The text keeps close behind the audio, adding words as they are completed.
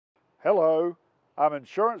Hello, I'm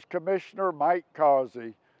Insurance Commissioner Mike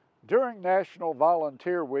Causey. During National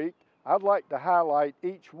Volunteer Week, I'd like to highlight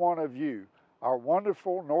each one of you, our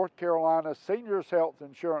wonderful North Carolina Seniors Health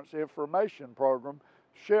Insurance Information Program,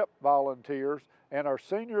 SHIIP volunteers, and our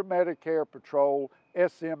Senior Medicare Patrol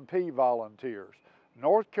SMP volunteers.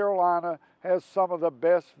 North Carolina has some of the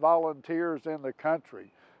best volunteers in the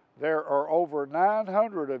country. There are over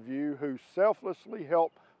 900 of you who selflessly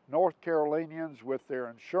help North Carolinians with their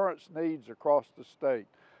insurance needs across the state.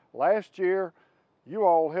 Last year, you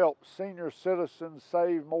all helped senior citizens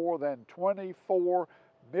save more than $24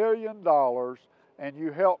 million, and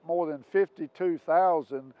you helped more than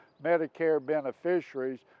 52,000 Medicare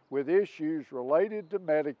beneficiaries with issues related to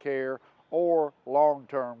Medicare or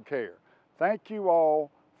long-term care. Thank you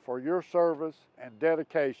all for your service and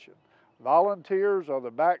dedication. Volunteers are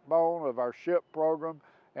the backbone of our SHIIP program,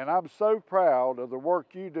 and I'm so proud of the work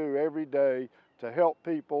you do every day to help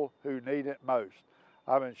people who need it most.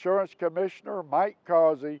 I'm Insurance Commissioner Mike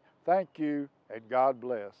Causey. Thank you, and God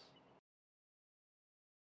bless.